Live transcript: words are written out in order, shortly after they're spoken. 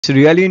It's a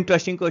really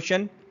interesting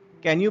question.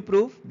 Can you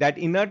prove that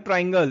in a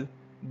triangle,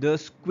 the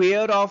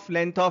square of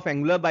length of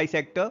angular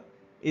bisector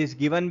is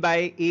given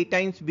by a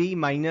times b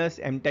minus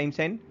m times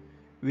n,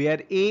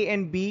 where a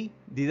and b,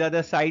 these are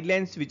the side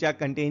lengths which are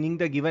containing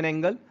the given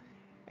angle,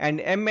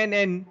 and m and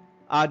n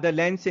are the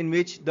lengths in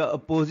which the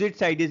opposite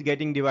side is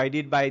getting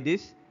divided by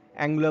this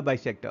angular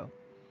bisector.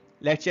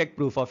 Let's check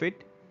proof of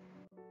it.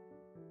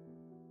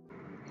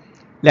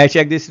 Let's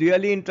check this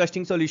really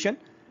interesting solution.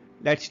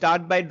 Let's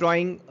start by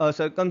drawing a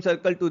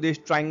circumcircle to this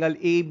triangle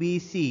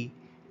ABC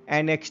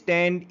and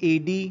extend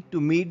AD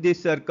to meet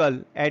this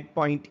circle at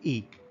point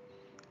E.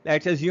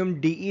 Let's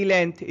assume DE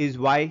length is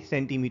y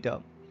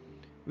centimeter.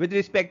 With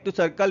respect to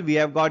circle, we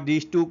have got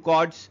these two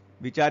chords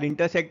which are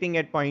intersecting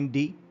at point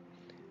D.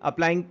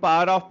 Applying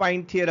power of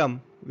point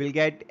theorem, we'll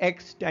get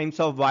x times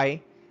of y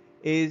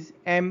is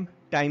m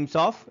times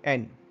of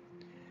n.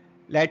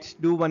 Let's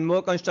do one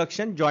more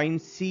construction. Join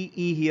CE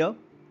here.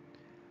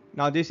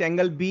 Now this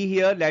angle B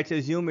here, let's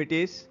assume it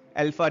is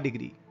alpha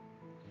degree.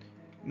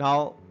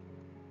 Now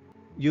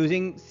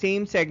using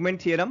same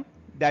segment theorem,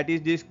 that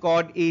is this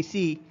chord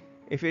AC,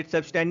 if it's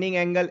subtending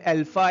angle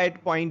alpha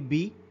at point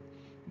B,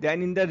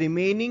 then in the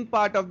remaining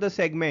part of the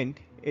segment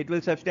it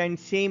will subtend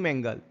same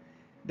angle,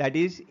 that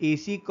is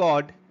AC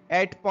chord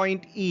at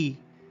point E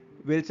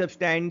will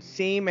subtend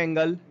same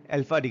angle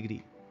alpha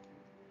degree.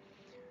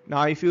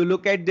 Now if you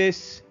look at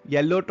this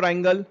yellow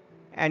triangle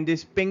and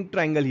this pink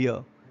triangle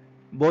here,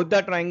 both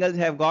the triangles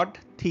have got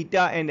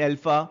theta and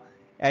alpha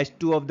as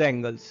two of the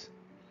angles.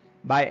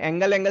 By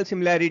angle-angle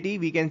similarity,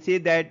 we can say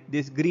that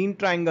this green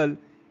triangle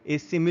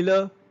is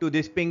similar to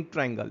this pink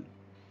triangle.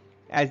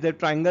 As the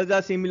triangles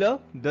are similar,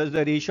 thus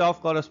the ratio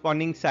of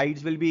corresponding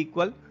sides will be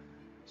equal.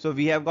 So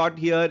we have got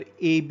here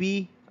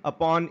AB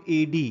upon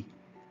AD,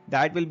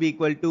 that will be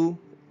equal to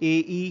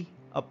AE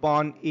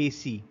upon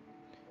AC.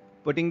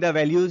 Putting the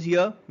values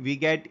here, we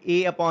get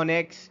A upon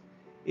X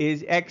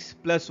is X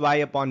plus Y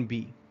upon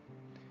B.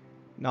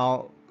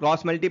 Now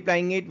cross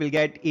multiplying it, we'll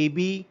get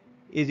AB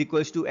is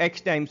equals to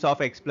x times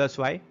of x plus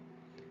y.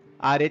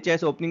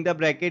 RHS opening the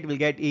bracket, we'll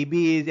get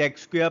AB is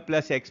x square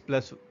plus x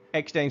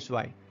times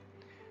y.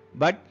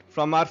 But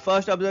from our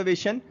first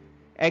observation,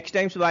 x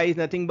times y is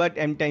nothing but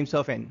m times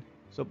of n.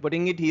 So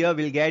putting it here,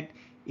 we'll get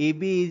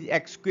AB is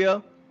x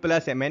square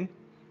plus mn,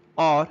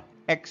 or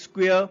x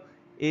square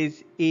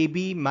is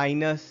AB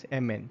minus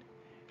mn.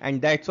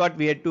 And that's what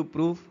we had to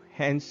prove,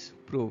 hence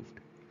proved.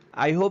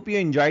 I hope you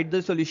enjoyed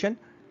the solution.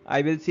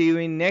 I will see you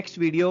in next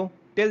video.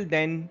 Till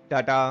then,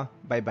 tata,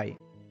 bye bye.